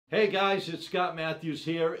Hey guys, it's Scott Matthews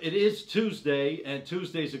here. It is Tuesday, and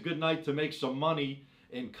Tuesday's a good night to make some money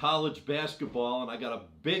in college basketball, and I got a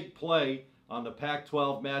big play on the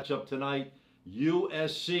Pac-12 matchup tonight.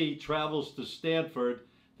 USC travels to Stanford.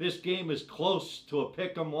 This game is close to a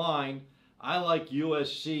pick-em line. I like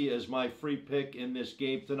USC as my free pick in this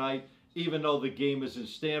game tonight, even though the game is in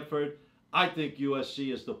Stanford. I think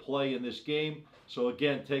USC is the play in this game, so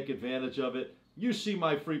again, take advantage of it. You see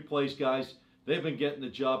my free plays, guys. They've been getting the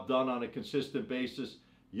job done on a consistent basis.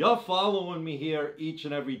 You're following me here each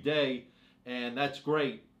and every day, and that's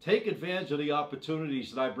great. Take advantage of the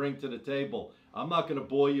opportunities that I bring to the table. I'm not going to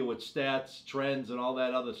bore you with stats, trends, and all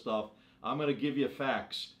that other stuff. I'm going to give you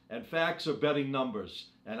facts, and facts are betting numbers.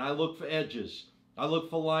 And I look for edges. I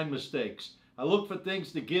look for line mistakes. I look for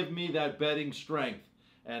things to give me that betting strength,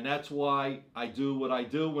 and that's why I do what I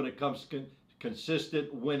do when it comes to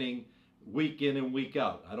consistent winning week in and week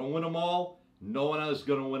out. I don't win them all. No one else is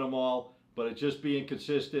going to win them all, but it's just being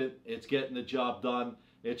consistent. It's getting the job done.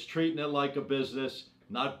 It's treating it like a business,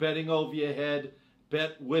 not betting over your head.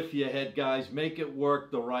 Bet with your head, guys. Make it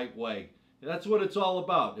work the right way. That's what it's all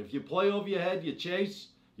about. If you play over your head, you chase,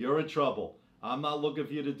 you're in trouble. I'm not looking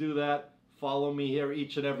for you to do that. Follow me here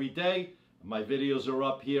each and every day. My videos are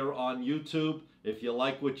up here on YouTube. If you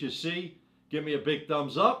like what you see, give me a big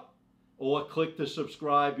thumbs up or click to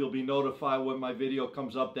subscribe. You'll be notified when my video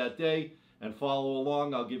comes up that day. And follow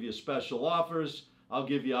along. I'll give you special offers. I'll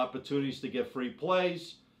give you opportunities to get free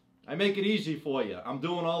plays. I make it easy for you. I'm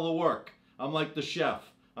doing all the work. I'm like the chef.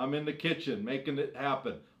 I'm in the kitchen making it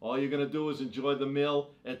happen. All you're going to do is enjoy the meal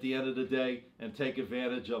at the end of the day and take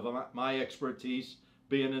advantage of my expertise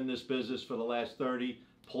being in this business for the last 30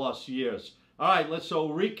 plus years. All right, so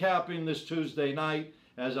recapping this Tuesday night.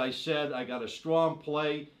 As I said, I got a strong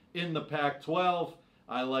play in the Pac-12.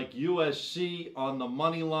 I like USC on the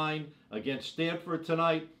money line against Stanford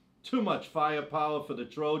tonight. Too much firepower for the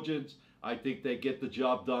Trojans. I think they get the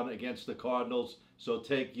job done against the Cardinals. So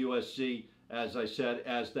take USC, as I said,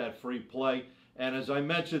 as that free play. And as I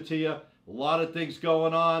mentioned to you, a lot of things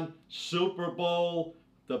going on. Super Bowl,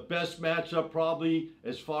 the best matchup probably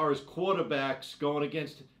as far as quarterbacks going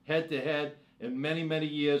against head-to-head in many, many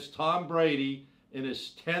years. Tom Brady in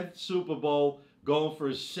his 10th Super Bowl going for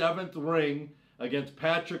his 7th ring against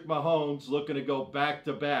Patrick Mahomes, looking to go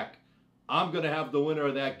back-to-back. I'm going to have the winner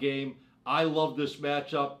of that game. I love this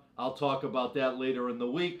matchup. I'll talk about that later in the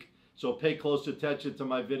week. So pay close attention to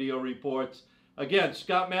my video reports. Again,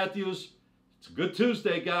 Scott Matthews, it's a good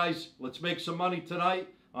Tuesday, guys. Let's make some money tonight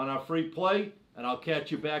on our free play, and I'll catch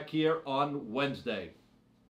you back here on Wednesday.